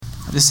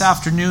This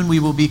afternoon we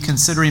will be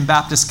considering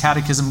Baptist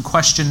Catechism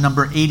question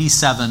number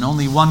 87.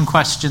 Only one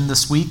question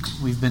this week.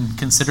 We've been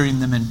considering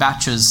them in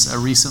batches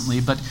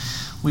recently, but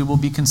we will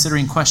be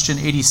considering question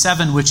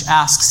 87, which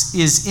asks,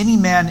 is any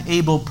man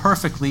able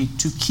perfectly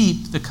to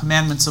keep the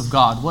commandments of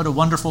God? What a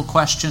wonderful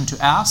question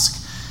to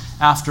ask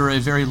after a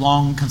very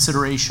long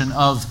consideration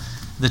of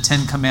the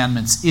Ten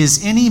Commandments.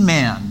 Is any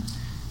man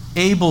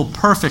able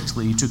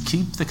perfectly to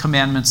keep the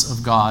commandments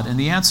of God? And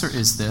the answer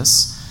is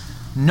this: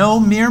 no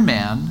mere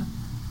man,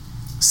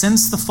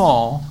 since the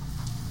fall,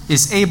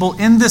 is able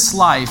in this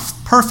life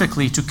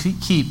perfectly to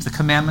keep the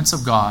commandments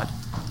of God,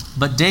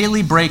 but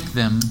daily break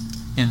them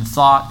in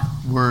thought,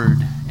 word,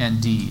 and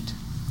deed.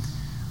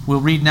 We'll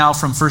read now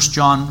from 1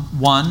 John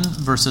 1,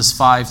 verses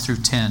 5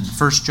 through 10.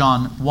 1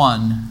 John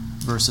 1,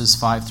 verses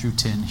 5 through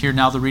 10. Hear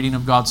now the reading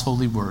of God's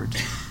holy word.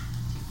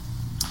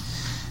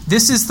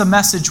 This is the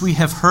message we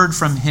have heard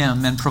from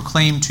him and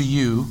proclaim to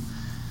you,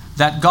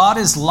 that God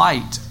is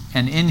light,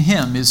 and in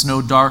him is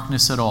no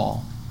darkness at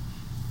all.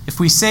 If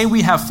we say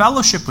we have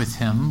fellowship with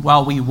him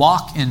while we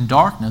walk in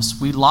darkness,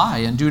 we lie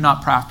and do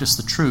not practice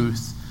the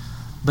truth.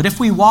 But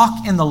if we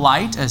walk in the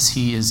light as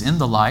he is in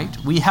the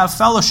light, we have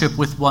fellowship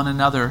with one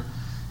another,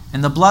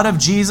 and the blood of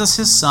Jesus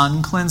his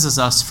Son cleanses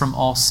us from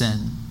all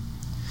sin.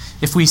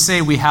 If we say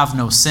we have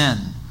no sin,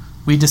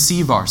 we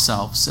deceive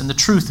ourselves, and the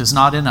truth is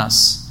not in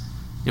us.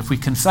 If we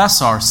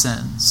confess our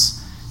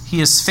sins,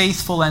 he is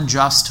faithful and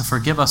just to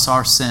forgive us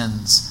our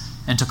sins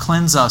and to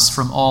cleanse us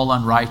from all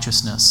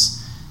unrighteousness.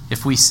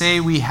 If we say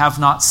we have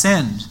not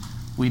sinned,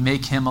 we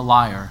make him a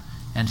liar,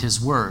 and his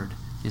word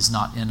is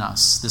not in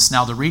us. This is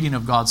now the reading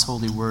of God's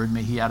holy word.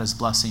 May he add his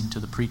blessing to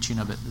the preaching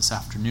of it this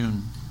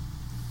afternoon.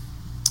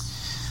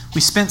 We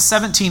spent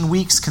 17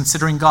 weeks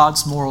considering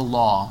God's moral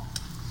law.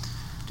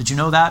 Did you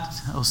know that?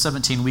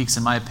 17 weeks,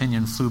 in my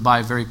opinion, flew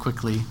by very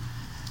quickly.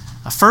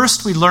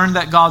 First, we learned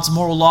that God's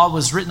moral law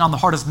was written on the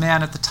heart of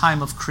man at the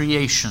time of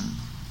creation.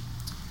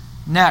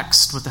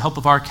 Next, with the help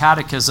of our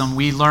catechism,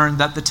 we learned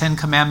that the Ten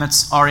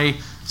Commandments are a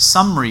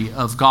summary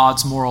of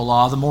God's moral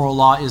law. The moral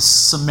law is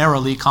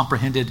summarily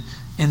comprehended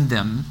in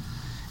them.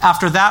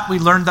 After that, we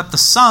learned that the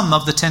sum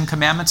of the Ten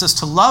Commandments is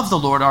to love the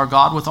Lord our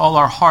God with all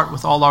our heart,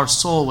 with all our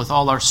soul, with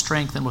all our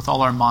strength, and with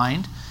all our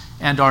mind,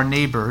 and our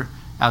neighbor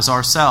as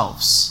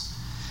ourselves.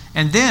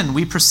 And then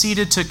we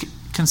proceeded to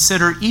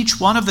consider each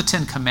one of the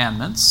Ten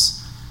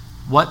Commandments,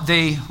 what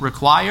they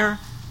require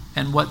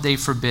and what they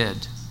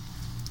forbid.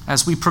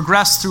 As we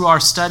progressed through our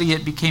study,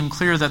 it became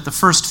clear that the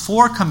first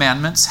 4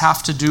 commandments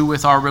have to do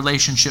with our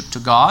relationship to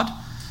God.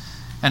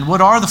 And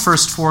what are the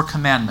first 4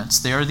 commandments?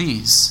 They are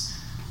these: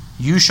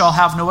 you shall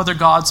have no other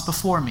gods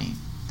before me.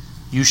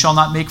 You shall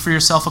not make for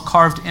yourself a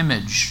carved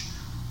image.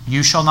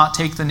 You shall not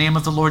take the name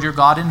of the Lord your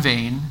God in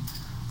vain.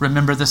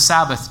 Remember the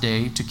Sabbath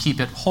day to keep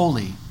it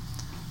holy.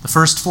 The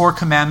first 4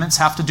 commandments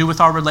have to do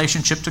with our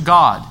relationship to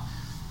God.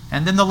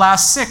 And then the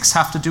last 6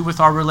 have to do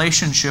with our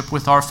relationship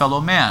with our fellow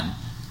man.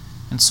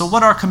 And so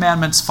what are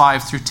commandments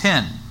 5 through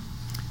 10?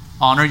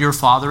 Honor your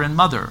father and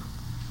mother.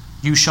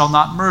 You shall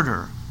not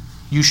murder.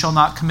 You shall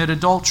not commit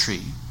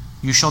adultery.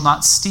 You shall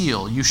not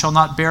steal. You shall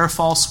not bear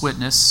false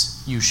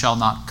witness. You shall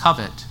not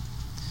covet.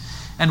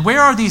 And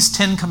where are these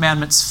 10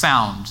 commandments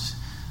found?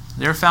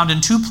 They're found in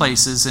 2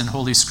 places in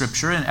Holy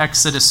Scripture, in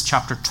Exodus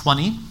chapter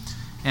 20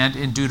 and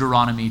in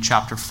Deuteronomy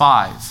chapter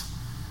 5.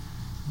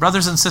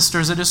 Brothers and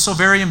sisters, it is so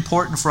very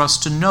important for us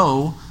to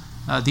know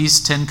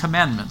these 10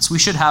 commandments. We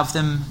should have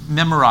them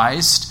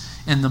memorized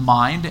in the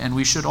mind, and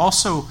we should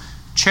also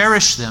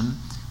cherish them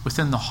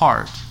within the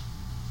heart.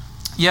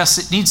 Yes,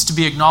 it needs to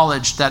be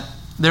acknowledged that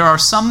there are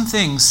some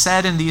things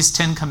said in these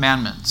 10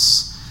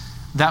 commandments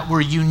that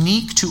were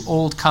unique to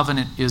Old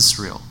Covenant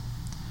Israel.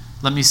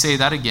 Let me say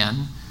that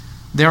again.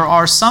 There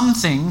are some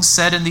things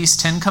said in these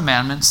 10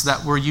 commandments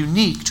that were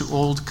unique to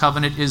Old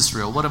Covenant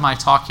Israel. What am I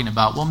talking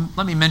about? Well,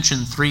 let me mention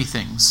 3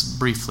 things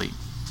briefly.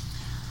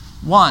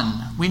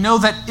 1, we know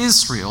that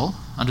Israel,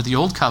 under the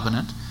Old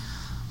Covenant,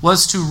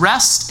 was to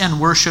rest and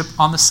worship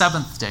on the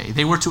 7th day.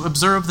 They were to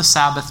observe the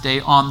Sabbath day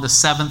on the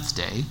 7th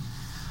day.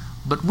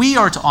 But we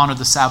are to honor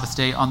the Sabbath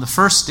day on the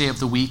first day of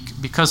the week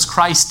because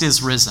Christ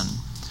is risen.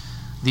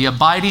 The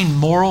abiding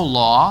moral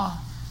law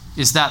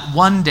is that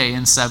one day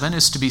in 7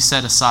 is to be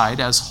set aside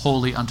as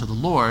holy unto the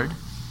Lord.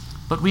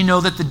 But we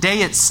know that the day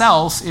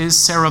itself is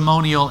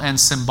ceremonial and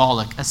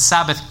symbolic. A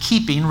Sabbath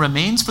keeping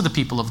remains for the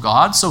people of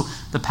God, so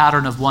the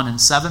pattern of 1 and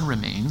 7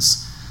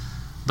 remains.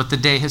 But the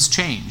day has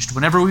changed.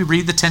 Whenever we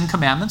read the 10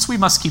 Commandments, we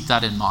must keep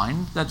that in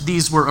mind, that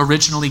these were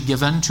originally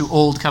given to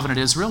Old Covenant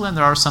Israel, and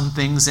there are some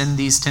things in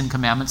these 10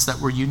 Commandments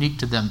that were unique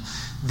to them.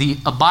 The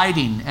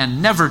abiding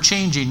and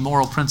never-changing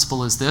moral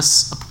principle is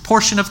this: a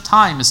proportion of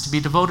time is to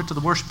be devoted to the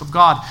worship of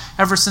God.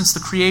 Ever since the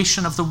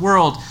creation of the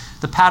world,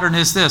 the pattern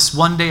is this: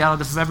 1 day out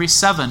of every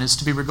 7 is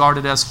to be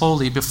regarded as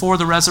holy. Before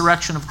the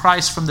resurrection of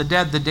Christ from the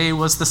dead, the day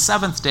was the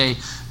 7th day.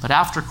 But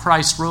after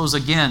Christ rose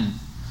again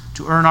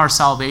to earn our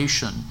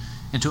salvation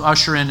and to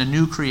usher in a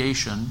new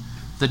creation,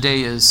 the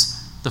day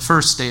is the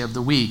first day of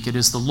the week. It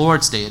is the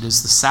Lord's day. It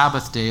is the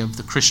Sabbath day of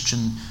the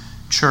Christian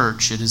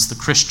church. It is the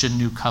Christian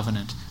New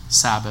Covenant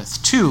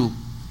Sabbath. 2,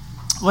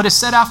 What is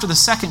said after the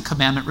second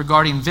commandment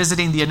regarding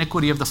visiting the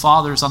iniquity of the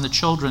fathers on the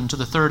children to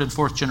the third and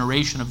fourth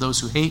generation of those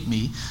who hate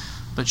me,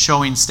 but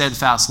showing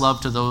steadfast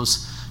love to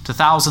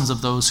thousands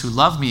of those who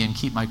love me and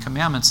keep my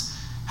commandments,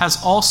 has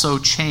also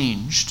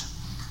changed.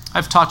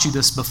 I've taught you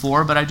this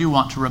before, but I do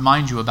want to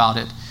remind you about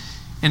it.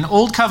 In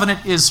Old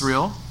Covenant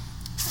Israel,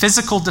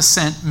 physical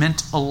descent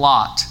meant a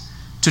lot.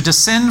 To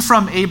descend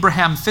from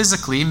Abraham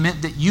physically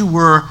meant that you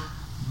were,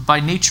 by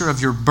nature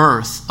of your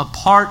birth, a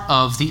part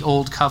of the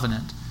Old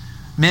Covenant.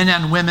 Men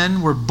and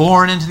women were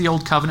born into the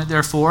Old Covenant,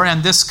 therefore,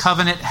 and this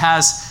covenant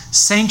has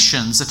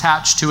sanctions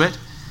attached to it.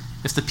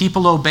 If the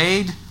people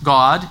obeyed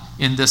God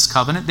in this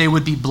covenant, they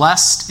would be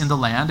blessed in the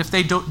land. If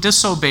they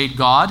disobeyed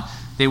God,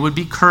 they would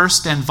be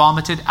cursed and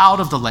vomited out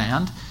of the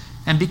land.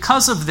 And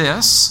because of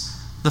this,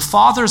 the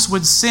fathers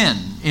would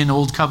sin in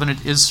Old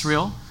Covenant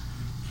Israel.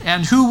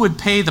 And who would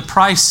pay the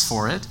price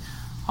for it?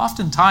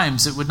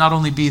 Oftentimes, it would not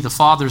only be the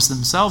fathers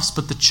themselves,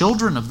 but the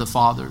children of the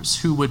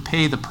fathers who would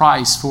pay the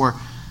price for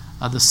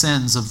the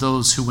sins of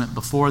those who went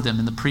before them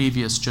in the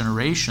previous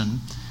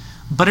generation.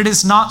 But it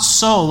is not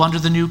so under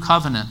the new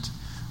covenant.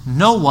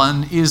 No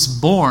one is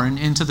born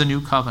into the new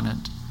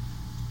covenant.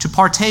 To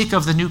partake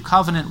of the new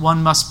covenant,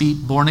 one must be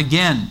born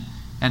again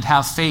and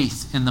have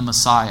faith in the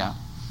Messiah.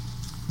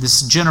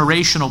 This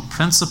generational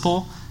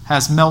principle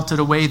has melted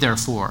away,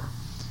 therefore.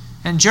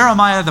 And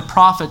Jeremiah the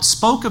prophet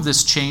spoke of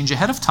this change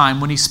ahead of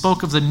time when he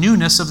spoke of the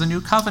newness of the new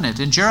covenant.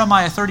 In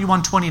Jeremiah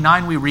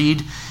 31:29 we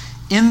read,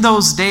 "In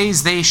those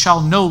days they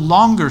shall no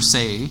longer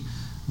say,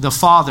 the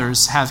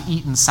fathers have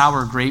eaten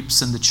sour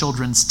grapes and the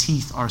children's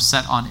teeth are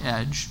set on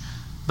edge.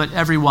 But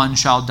everyone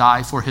shall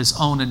die for his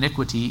own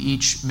iniquity.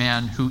 Each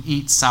man who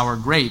eats sour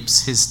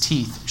grapes, his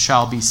teeth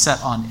shall be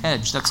set on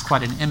edge." That's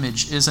quite an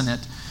image, isn't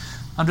it?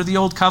 Under the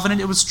Old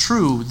Covenant, it was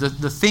true.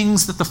 The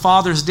things that the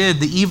fathers did,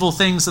 the evil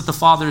things that the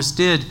fathers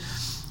did,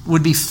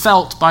 would be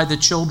felt by the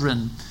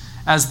children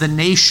as the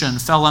nation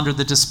fell under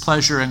the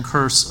displeasure and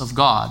curse of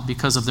God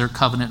because of their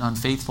covenant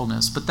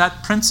unfaithfulness. But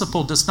that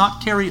principle does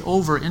not carry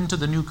over into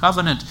the new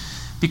covenant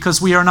because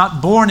we are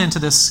not born into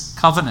this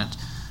covenant.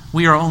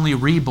 We are only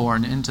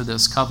reborn into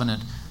this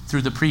covenant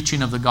through the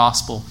preaching of the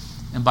gospel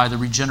and by the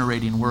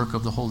regenerating work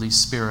of the Holy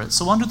Spirit.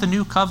 So under the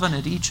new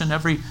covenant, each and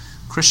every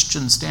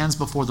Christian stands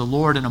before the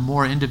Lord in a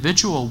more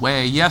individual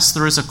way. Yes,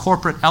 there is a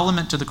corporate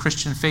element to the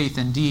Christian faith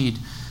indeed,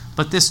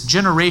 but this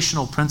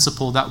generational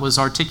principle that was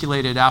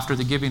articulated after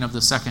the giving of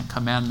the second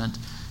commandment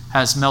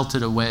has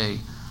melted away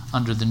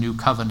under the new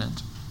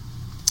covenant.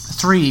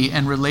 3,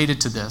 and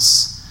related to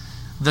this,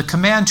 the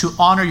command to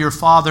honor your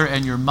father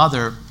and your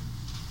mother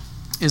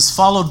is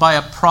followed by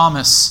a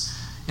promise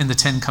in the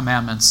Ten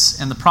Commandments.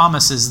 And the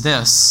promise is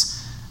this: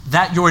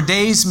 that your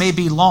days may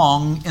be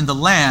long in the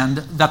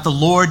land that the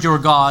Lord your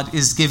God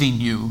is giving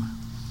you.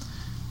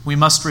 We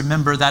must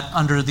remember that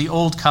under the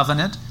Old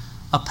Covenant,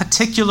 a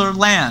particular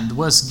land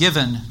was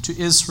given to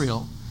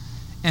Israel,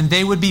 and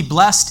they would be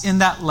blessed in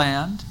that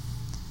land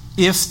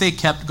if they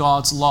kept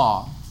God's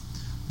law.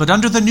 But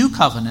under the New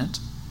Covenant,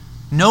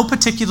 no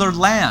particular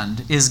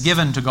land is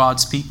given to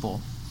God's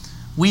people.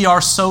 We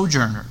are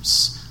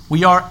sojourners.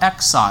 We are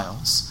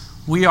exiles.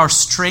 We are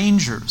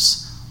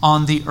strangers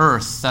on the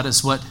earth. That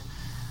is what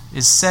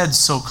is said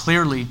so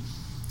clearly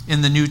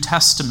in the New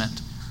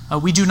Testament.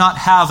 We do not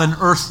have an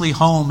earthly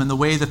home in the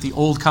way that the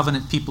Old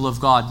Covenant people of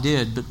God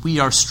did, but we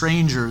are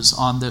strangers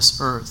on this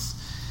earth.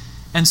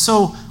 And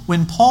so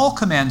when Paul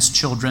commands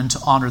children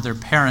to honor their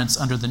parents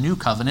under the New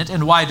Covenant,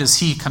 and why does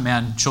he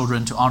command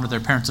children to honor their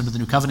parents under the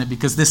New Covenant?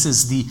 Because this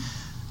is the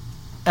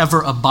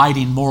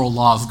ever-abiding moral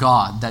law of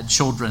God, that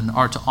children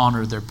are to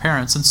honor their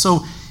parents. And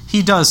so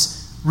he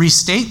does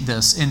restate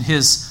this in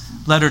his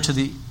letter to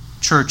the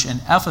church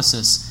in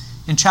Ephesus.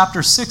 In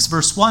chapter 6,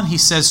 verse 1, he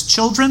says,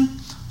 "Children,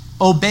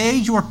 obey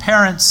your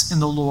parents in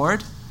the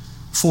Lord,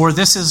 for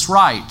this is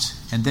right."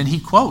 And then he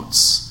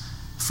quotes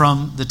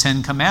from the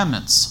Ten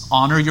Commandments,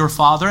 "Honor your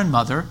father and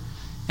mother."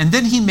 And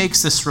then he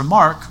makes this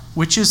remark,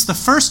 which is the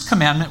first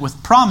commandment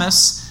with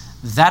promise,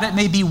 "that it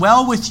may be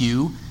well with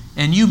you,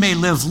 and you may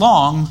live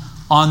long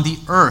on the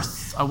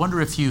earth." I wonder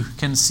if you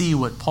can see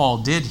what Paul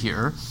did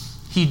here.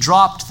 He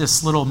dropped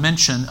this little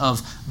mention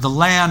of the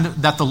land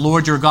that the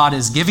Lord your God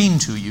is giving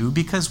to you,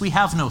 because we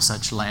have no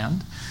such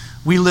land.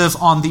 We live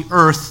on the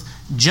earth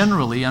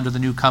generally under the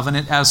new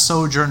covenant as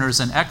sojourners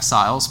and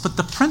exiles, but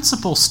the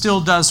principle still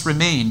does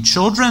remain.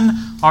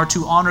 Children are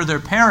to honor their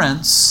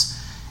parents,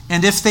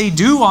 and if they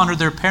do honor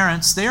their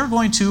parents, they are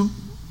going to,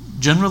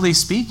 generally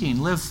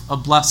speaking, live a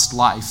blessed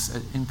life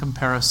in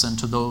comparison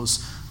to those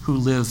who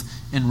live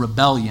in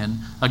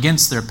rebellion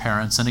against their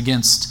parents and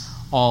against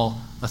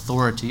all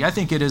authority. I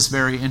think it is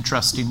very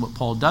interesting what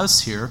Paul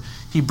does here.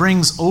 He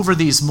brings over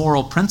these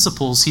moral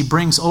principles, he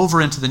brings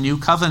over into the new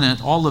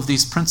covenant all of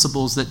these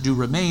principles that do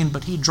remain,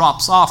 but he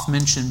drops off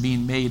mention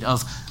being made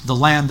of the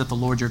land that the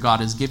Lord your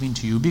God is giving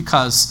to you,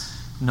 because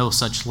no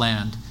such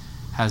land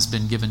has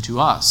been given to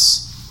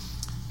us.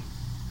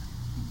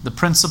 The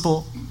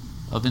principle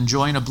of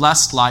enjoying a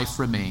blessed life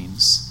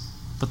remains,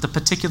 but the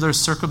particular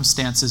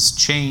circumstances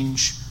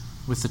change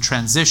with the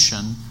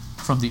transition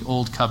from the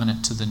old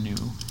covenant to the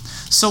new.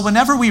 So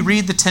whenever we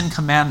read the Ten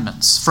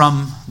Commandments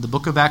from the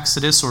book of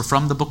Exodus or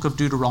from the book of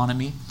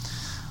Deuteronomy,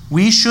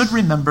 we should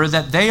remember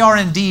that they are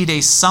indeed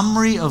a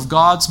summary of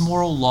God's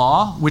moral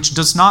law, which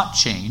does not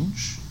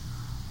change,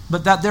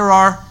 but that there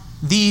are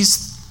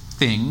these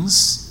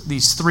things,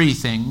 these three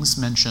things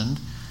mentioned,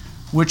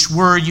 which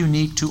were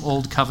unique to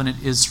Old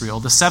Covenant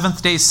Israel. The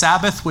seventh-day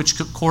Sabbath, which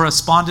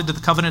corresponded to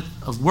the covenant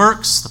of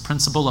works, the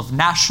principle of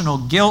national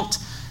guilt,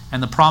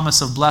 and the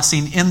promise of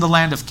blessing in the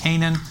land of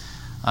Canaan.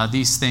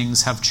 These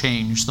things have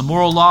changed. The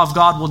moral law of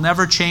God will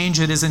never change.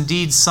 It is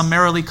indeed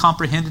summarily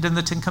comprehended in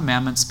the Ten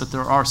Commandments, but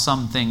there are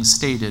some things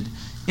stated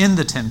in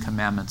the Ten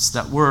Commandments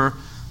that were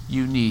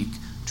unique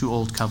to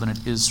Old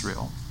Covenant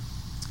Israel.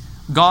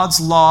 God's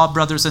law,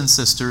 brothers and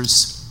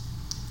sisters,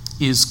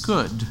 is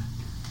good.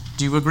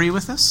 Do you agree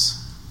with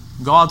this?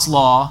 God's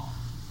law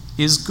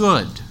is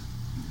good.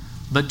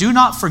 But do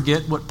not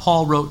forget what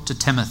Paul wrote to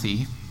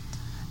Timothy.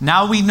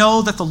 Now we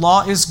know that the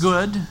law is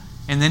good,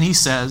 and then he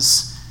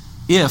says,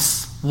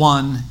 if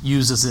one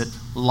uses it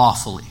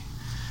lawfully.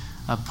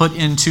 Put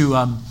into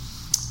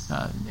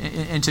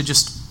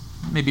just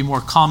maybe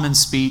more common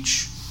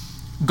speech,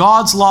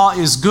 God's law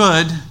is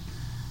good,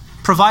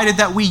 provided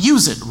that we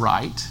use it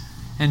right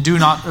and do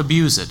not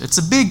abuse it. It's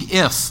a big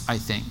if, I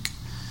think.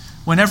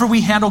 Whenever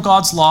we handle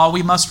God's law,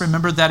 we must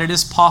remember that it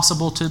is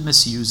possible to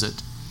misuse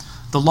it.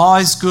 The law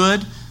is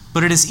good,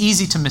 but it is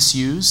easy to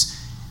misuse.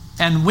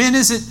 And when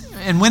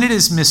it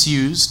is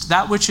misused,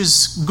 that which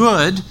is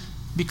good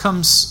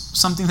becomes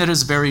something that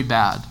is very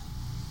bad.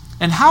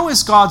 And how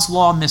is God's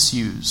law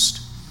misused?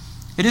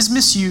 It is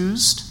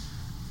misused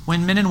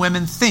when men and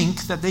women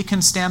think that they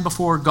can stand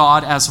before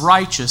God as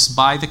righteous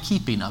by the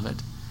keeping of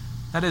it.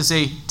 That is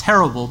a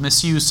terrible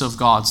misuse of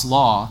God's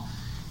law.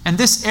 And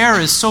this error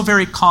is so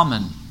very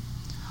common.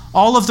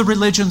 All of the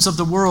religions of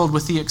the world,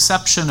 with the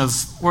exception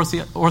of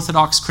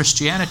Orthodox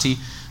Christianity,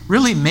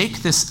 really make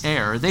this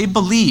error. They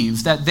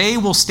believe that they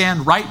will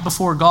stand right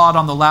before God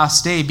on the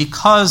last day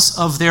because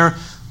of their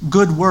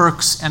good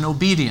works and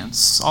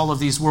obedience. All of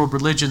these world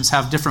religions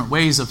have different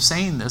ways of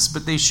saying this,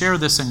 but they share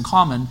this in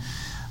common.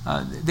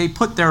 They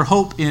put their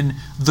hope in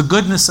the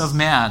goodness of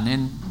man,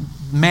 in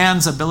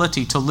man's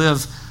ability to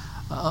live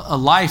a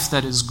life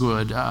that is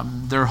good.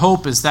 Their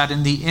hope is that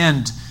in the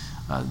end,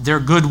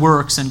 their good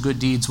works and good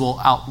deeds will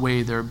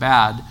outweigh their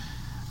bad.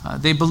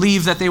 They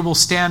believe that they will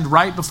stand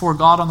right before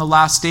God on the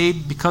last day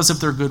because of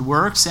their good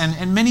works.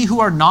 And many who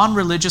are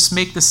non-religious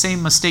make the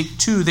same mistake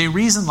too. They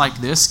reason like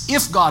this: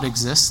 if God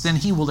exists, then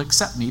he will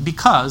accept me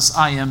because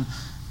I am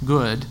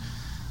good.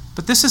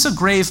 But this is a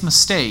grave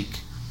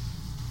mistake.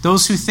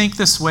 Those who think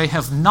this way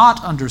have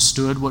not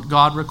understood what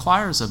God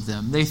requires of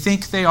them. They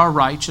think they are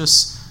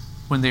righteous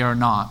when they are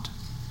not.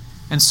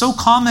 And so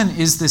common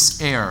is this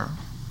error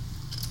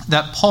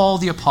that Paul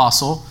the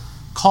Apostle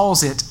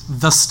calls it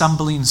the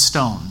stumbling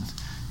stone.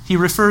 He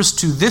refers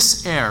to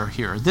this error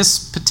here, this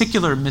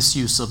particular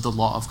misuse of the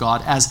law of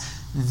God, as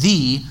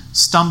the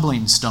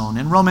stumbling stone.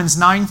 In Romans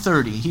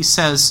 9:30, he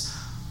says,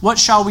 "What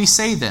shall we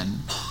say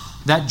then?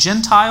 That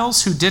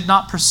Gentiles who did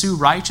not pursue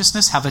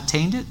righteousness have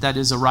attained it, that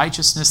is, a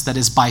righteousness that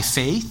is by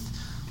faith,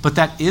 but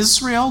that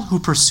Israel, who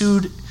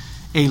pursued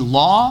a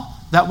law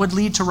that would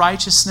lead to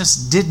righteousness,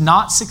 did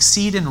not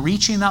succeed in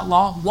reaching that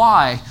law."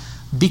 Why?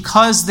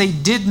 Because they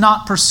did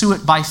not pursue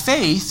it by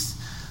faith,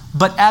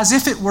 but as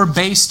if it were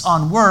based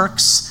on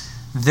works,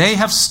 they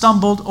have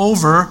stumbled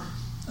over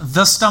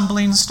the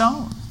stumbling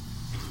stone.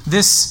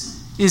 This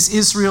is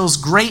Israel's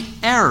great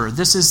error.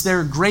 This is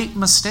their great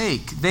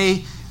mistake.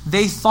 They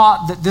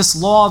thought that this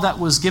law that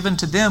was given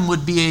to them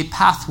would be a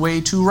pathway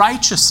to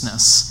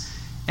righteousness.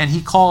 And he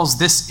calls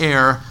this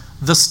error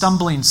the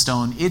stumbling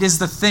stone. It is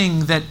the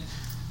thing that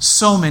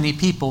so many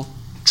people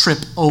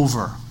trip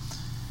over.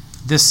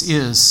 This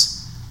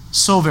is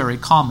so very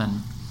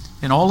common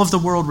in all of the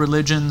world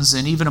religions,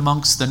 and even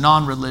amongst the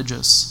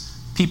non-religious.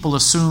 People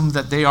assume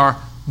that they are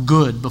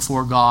good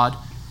before God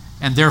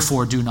and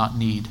therefore do not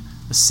need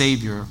a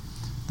Savior.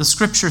 The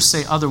Scriptures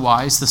say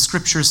otherwise. The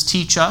Scriptures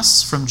teach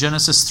us from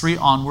Genesis 3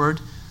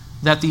 onward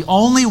that the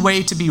only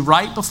way to be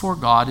right before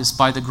God is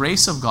by the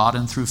grace of God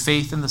and through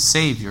faith in the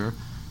Savior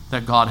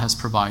that God has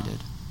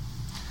provided.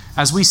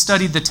 As we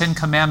studied the Ten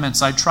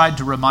Commandments, I tried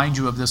to remind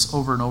you of this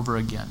over and over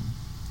again.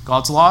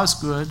 God's law is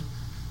good,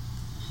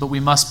 but we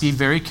must be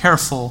very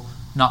careful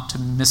not to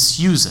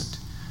misuse it.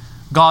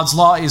 God's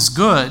law is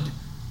good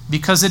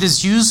because it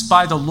is used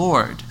by the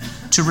Lord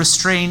to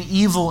restrain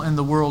evil in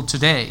the world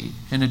today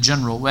in a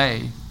general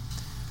way.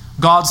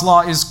 God's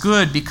law is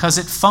good because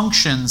it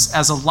functions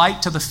as a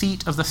light to the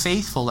feet of the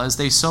faithful as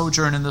they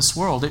sojourn in this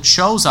world. It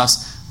shows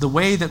us the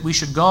way that we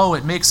should go.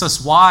 It makes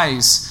us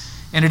wise,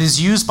 and it is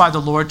used by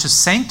the Lord to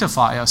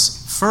sanctify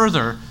us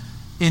further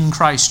in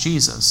Christ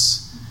Jesus.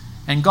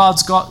 And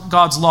God's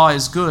law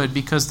is good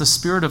because the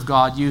Spirit of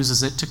God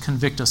uses it to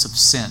convict us of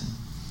sin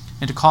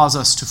and to cause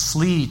us to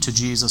flee to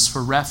Jesus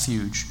for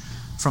refuge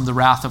from the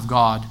wrath of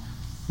God,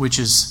 which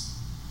is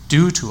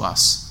due to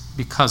us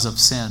because of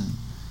sin.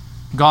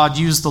 God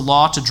used the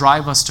law to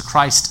drive us to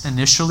Christ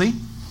initially.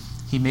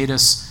 He made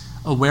us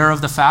aware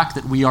of the fact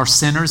that we are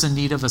sinners in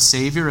need of a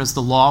Savior as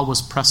the law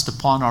was pressed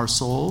upon our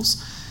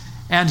souls.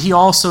 And he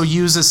also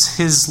uses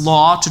his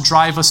law to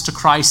drive us to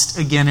Christ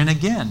again and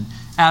again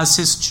as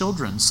his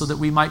children, so that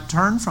we might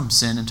turn from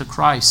sin into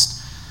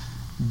Christ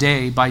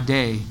day by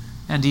day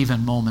and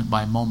even moment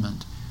by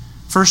moment.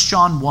 1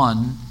 John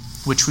 1,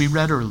 which we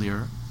read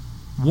earlier,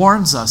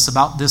 warns us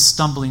about this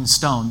stumbling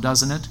stone,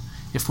 doesn't it?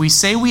 If we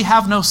say we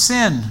have no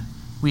sin,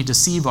 we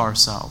deceive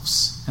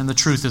ourselves, and the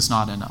truth is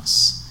not in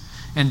us.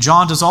 And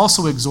John does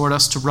also exhort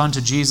us to run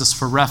to Jesus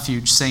for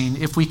refuge,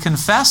 saying, if we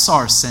confess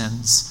our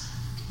sins,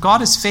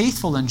 God is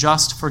faithful and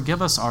just to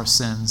forgive us our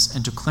sins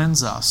and to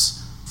cleanse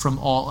us from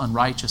all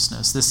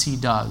unrighteousness. This he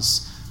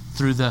does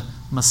through the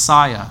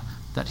Messiah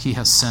that he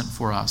has sent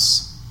for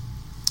us.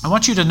 I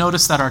want you to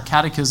notice that our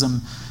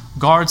catechism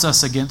guards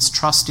us against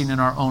trusting in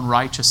our own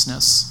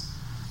righteousness.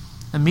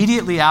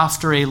 Immediately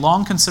after a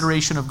long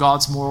consideration of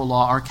God's moral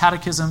law, our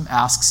catechism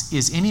asks,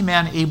 is any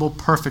man able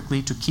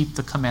perfectly to keep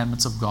the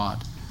commandments of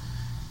God?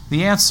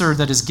 The answer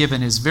that is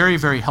given is very,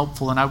 very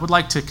helpful, and I would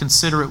like to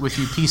consider it with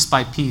you piece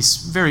by piece,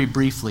 very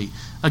briefly.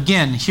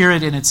 Again, hear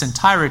it in its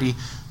entirety.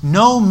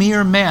 No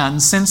mere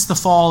man, since the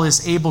fall,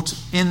 is able to,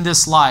 in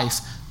this life,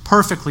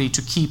 perfectly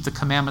to keep the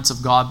commandments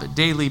of God, but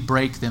daily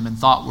break them in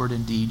thought, word,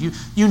 and deed.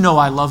 You know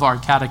I love our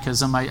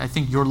catechism. I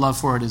think your love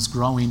for it is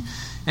growing.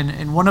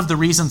 And one of the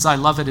reasons I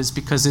love it is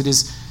because it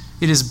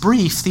is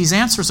brief. These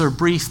answers are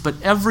brief, but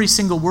every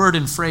single word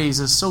and phrase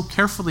is so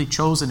carefully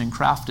chosen and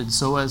crafted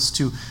so as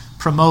to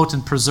promote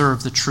and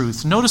preserve the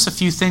truth. Notice a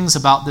few things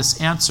about this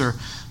answer.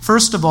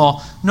 First of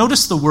all,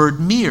 notice the word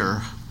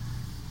mere.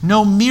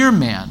 No mere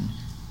man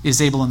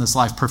is able in this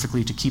life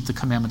perfectly to keep the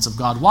commandments of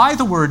God. Why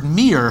the word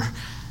mere?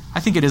 I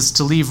think it is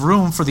to leave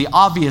room for the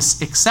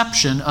obvious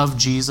exception of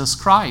Jesus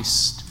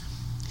Christ.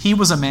 He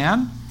was a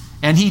man,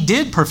 and he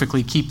did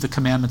perfectly keep the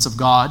commandments of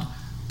God,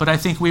 but I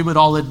think we would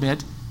all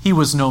admit he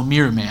was no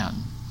mere man.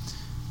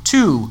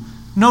 2,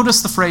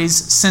 notice the phrase,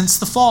 since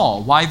the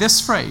fall. Why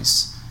this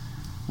phrase?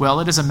 Well,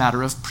 it is a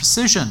matter of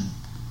precision.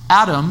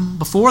 Adam,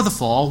 before the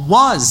fall,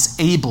 was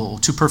able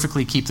to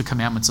perfectly keep the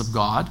commandments of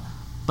God,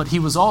 but he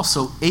was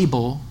also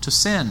able to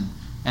sin,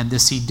 and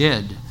this he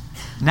did.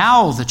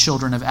 Now the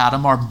children of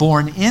Adam are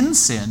born in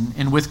sin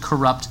and with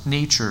corrupt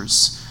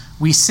natures.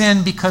 We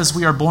sin because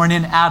we are born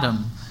in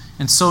Adam,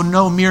 and so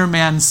no mere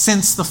man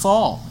since the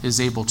fall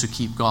is able to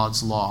keep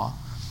God's law.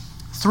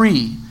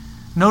 3,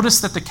 notice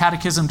that the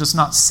Catechism does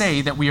not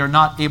say that we are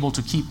not able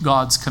to keep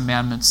God's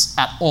commandments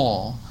at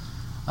all.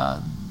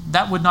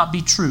 That would not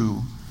be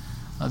true.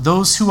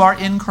 Those who are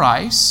in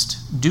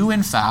Christ do,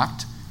 in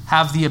fact,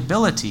 have the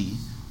ability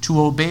to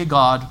obey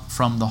God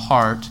from the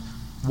heart.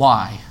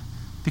 Why?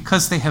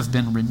 Because they have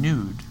been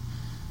renewed.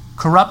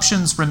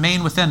 Corruptions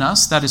remain within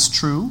us, that is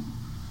true.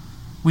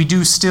 We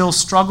do still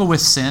struggle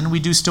with sin. We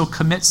do still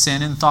commit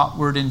sin in thought,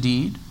 word, and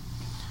deed.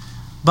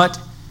 But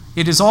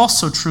it is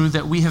also true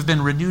that we have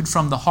been renewed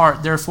from the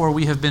heart. Therefore,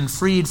 we have been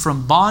freed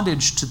from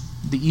bondage to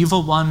the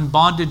evil one,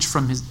 bondage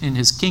in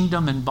his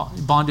kingdom, and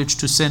bondage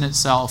to sin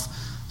itself,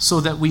 so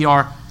that we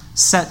are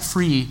set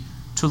free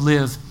to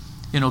live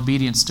in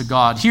obedience to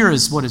God. Here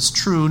is what is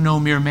true. No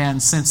mere man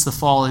since the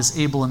fall is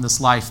able in this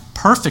life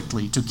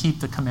perfectly to keep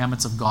the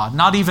commandments of God.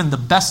 Not even the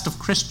best of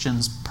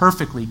Christians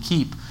perfectly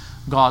keep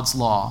God's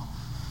law.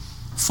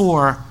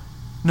 4,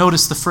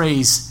 notice the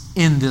phrase,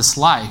 in this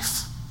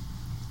life.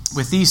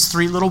 With these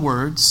 3 little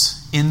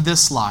words, in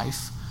this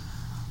life,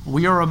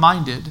 we are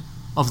reminded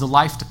of the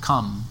life to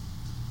come,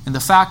 and the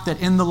fact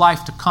that in the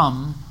life to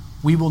come,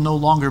 we will no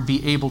longer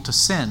be able to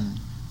sin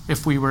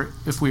if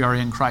we are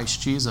in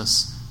Christ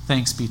Jesus.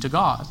 Thanks be to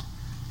God.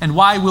 And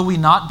why will we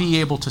not be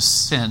able to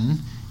sin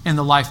in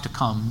the life to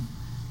come?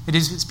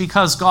 It's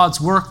because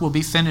God's work will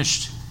be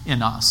finished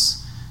in us.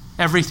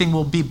 Everything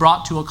will be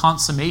brought to a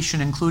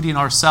consummation, including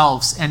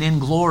ourselves, and in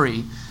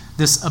glory,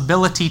 this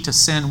ability to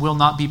sin will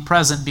not be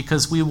present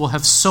because we will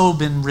have so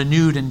been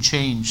renewed and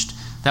changed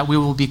that we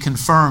will be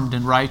confirmed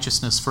in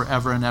righteousness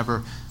forever and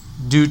ever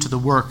due to the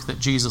work that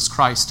Jesus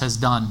Christ has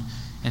done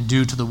and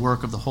due to the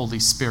work of the Holy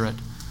Spirit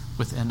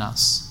within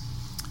us.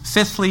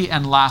 5thly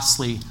and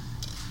lastly,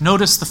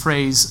 notice the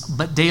phrase,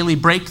 but daily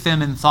break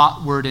them in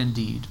thought, word, and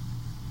deed.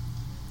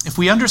 If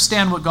we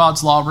understand what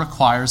God's law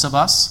requires of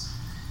us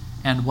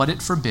and what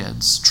it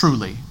forbids,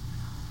 truly,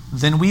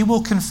 then we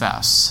will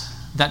confess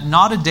that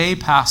not a day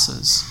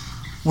passes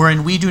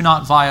wherein we do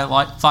not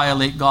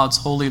violate God's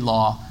holy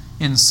law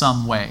in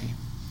some way.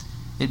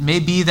 It may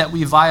be that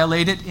we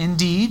violate it in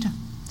deed,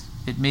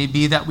 it may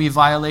be that we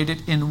violate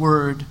it in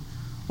word,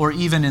 or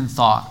even in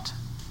thought.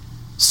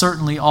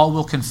 Certainly all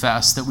will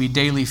confess that we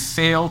daily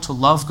fail to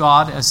love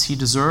God as he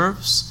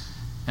deserves,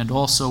 and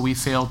also we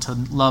fail to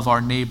love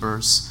our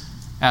neighbors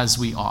as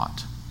we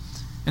ought.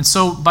 And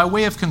so, by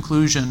way of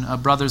conclusion,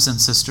 brothers and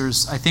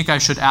sisters, I think I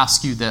should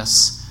ask you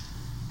this.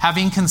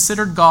 Having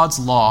considered God's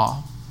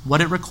law,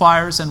 what it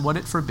requires and what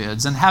it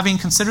forbids, and having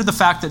considered the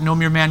fact that no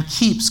mere man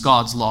keeps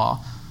God's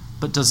law,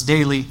 but does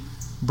daily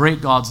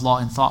break God's law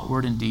in thought,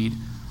 word, and deed,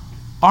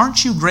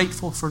 aren't you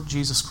grateful for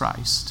Jesus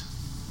Christ?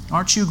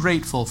 Aren't you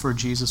grateful for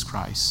Jesus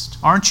Christ?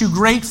 Aren't you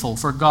grateful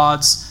for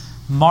God's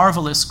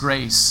marvelous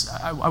grace?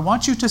 I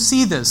want you to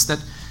see this,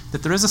 that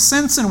there is a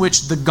sense in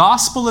which the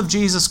gospel of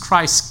Jesus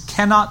Christ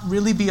cannot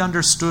really be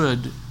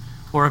understood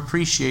or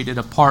appreciated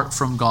apart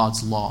from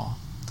God's law.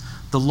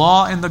 The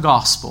law and the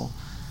gospel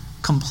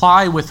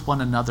comply with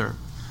one another.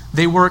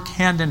 They work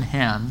hand in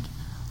hand.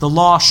 The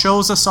law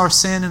shows us our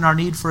sin and our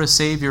need for a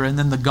Savior, and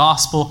then the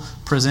gospel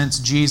presents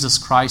Jesus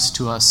Christ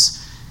to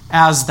us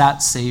as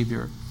that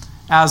Savior,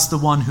 as the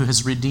one who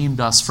has redeemed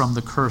us from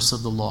the curse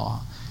of the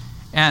law.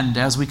 And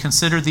as we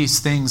consider these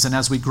things and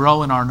as we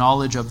grow in our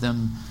knowledge of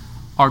them,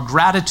 our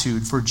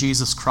gratitude for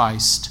Jesus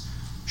Christ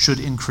should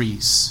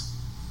increase.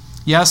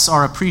 Yes,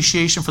 our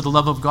appreciation for the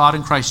love of God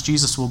in Christ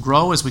Jesus will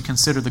grow as we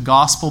consider the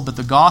gospel, but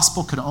the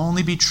gospel can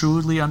only be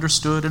truly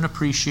understood and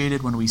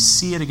appreciated when we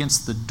see it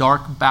against the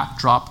dark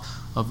backdrop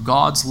of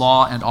God's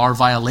law and our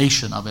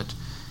violation of it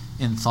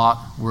in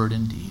thought, word,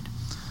 and deed.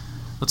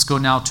 Let's go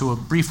now to a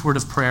brief word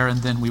of prayer,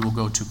 and then we will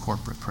go to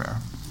corporate prayer.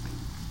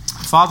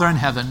 Father in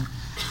heaven,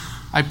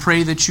 I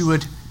pray that you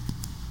would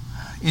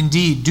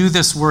indeed do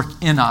this work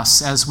in us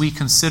as we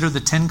consider the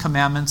Ten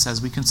Commandments,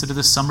 as we consider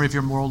the summary of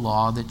your moral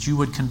law, that you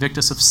would convict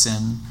us of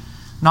sin,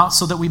 not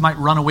so that we might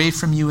run away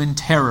from you in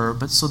terror,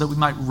 but so that we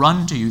might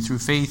run to you through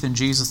faith in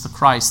Jesus the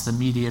Christ, the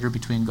mediator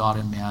between God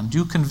and man.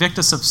 Do convict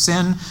us of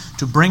sin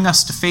to bring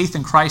us to faith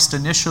in Christ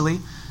initially.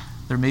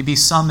 There may be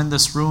some in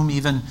this room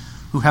even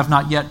who have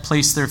not yet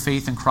placed their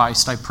faith in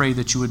Christ. I pray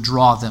that you would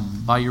draw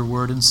them by your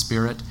word and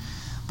spirit.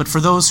 But for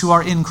those who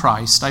are in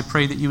Christ, I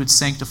pray that you would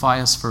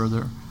sanctify us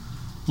further.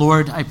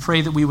 Lord, I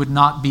pray that we would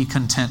not be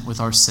content with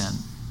our sin.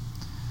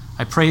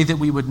 I pray that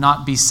we would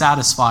not be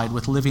satisfied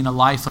with living a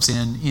life of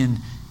sin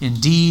in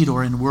deed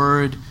or in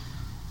word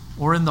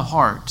or in the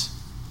heart.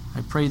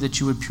 I pray that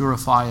you would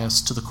purify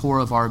us to the core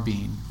of our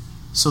being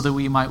so that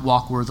we might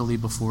walk worthily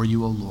before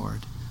you, O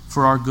Lord,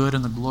 for our good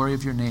and the glory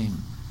of your name.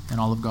 And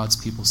all of God's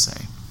people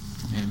say,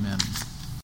 Amen.